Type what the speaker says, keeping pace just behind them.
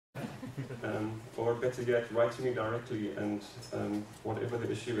or better yet, write to me directly, and whatever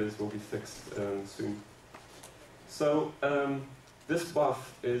the issue is will be fixed soon. So this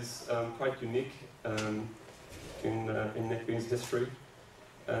buff is quite unique in NetBeans history.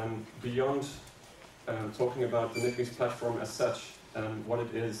 Beyond talking about the NetBeans platform as such, what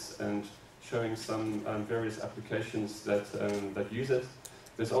it is, and showing some various applications that use it,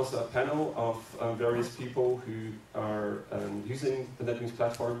 there's also a panel of various people who are using the NetBeans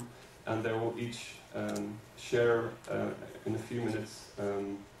platform, and they will each share in a few minutes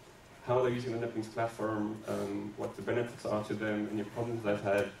how they're using the NetBeans platform, what the benefits are to them, any problems they've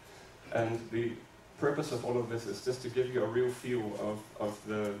had. And the purpose of all of this is just to give you a real feel of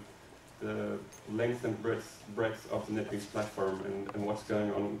the length and breadth of the NetBeans platform and what's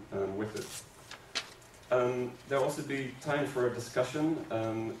going on with it. There'll also be time for a discussion,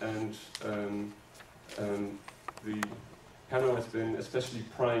 and the panel has been especially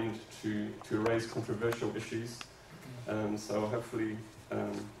primed to raise controversial issues, so hopefully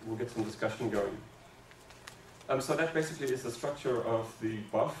we'll get some discussion going. So that basically is the structure of the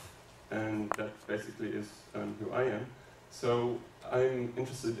buff, and that basically is who I am. So I'm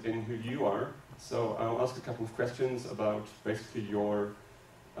interested in who you are, so I'll ask a couple of questions about basically your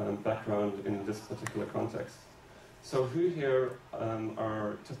background in this particular context. So who here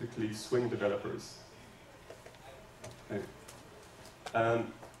are typically Swing developers? Okay.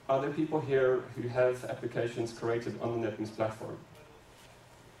 Are there people here who have applications created on the NetBeans platform?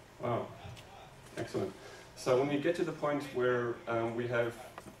 Wow, excellent. So when we get to the point where we have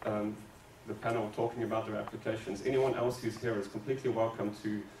the panel talking about their applications, anyone else who's here is completely welcome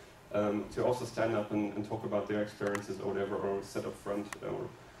to also stand up and talk about their experiences or whatever, or sit up front,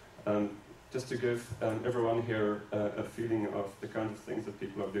 or just to give everyone here a feeling of the kind of things that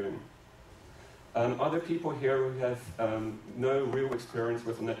people are doing. Are there people here who have no real experience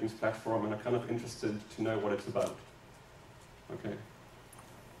with the NetBeans platform and are kind of interested to know what it's about? Okay.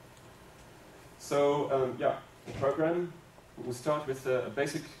 So yeah, the program. We'll start with a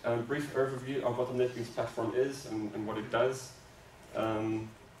basic brief overview of what the NetBeans platform is and what it does,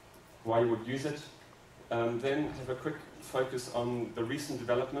 why you would use it. Then have a quick focus on the recent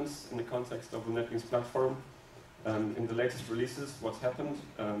developments in the context of the NetBeans platform, in the latest releases, what's happened,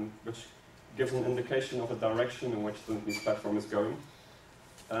 which gives an indication of the direction in which the NetBeans platform is going.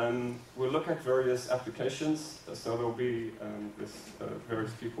 We'll look at various applications, so there'll be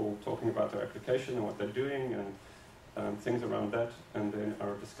various people talking about their application and what they're doing, and things around that, and then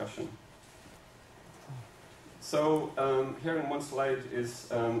our discussion. So here in one slide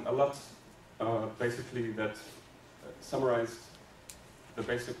is a lot basically that summarized the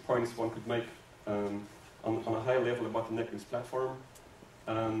basic points one could make on a high level about the NetBeans platform.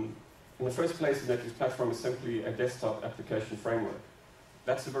 In the first place, the NetBeans platform is simply a desktop application framework.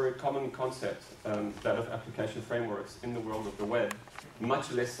 That's a very common concept, that of application frameworks in the world of the web,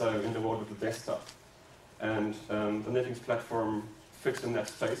 much less so in the world of the desktop. And the NetBeans platform fits in that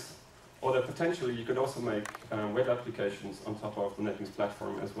space. Although potentially you could also make web applications on top of the NetBeans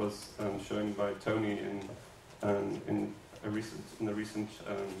platform, as was shown by Tony in the recent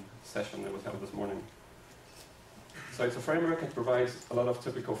session that was held this morning. So it's a framework that provides a lot of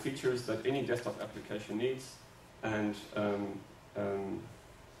typical features that any desktop application needs, and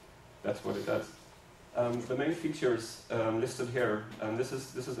that's what it does. The main features listed here, and this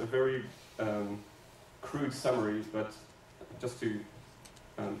is a very crude summary, but just to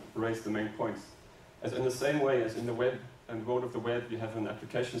raise the main points. As in the same way as in the web and world of the web, you have an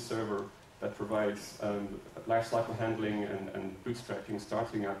application server that provides lifecycle handling and bootstrapping,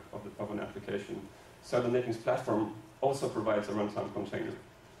 starting up of an application. So the NetBeans platform also provides a runtime container.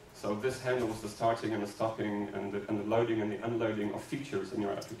 So this handles the starting and the stopping and the loading and the unloading of features in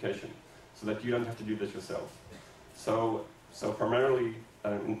your application, so that you don't have to do this yourself. So primarily,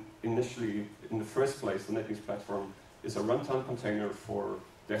 initially, in the first place, the NetBeans platform is a runtime container for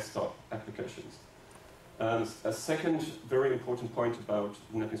desktop applications. A second very important point about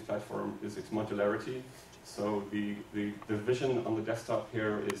the NetBeans platform is its modularity. So the vision on the desktop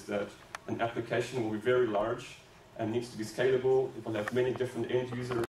here is that an application will be very large and needs to be scalable. It will have many different end users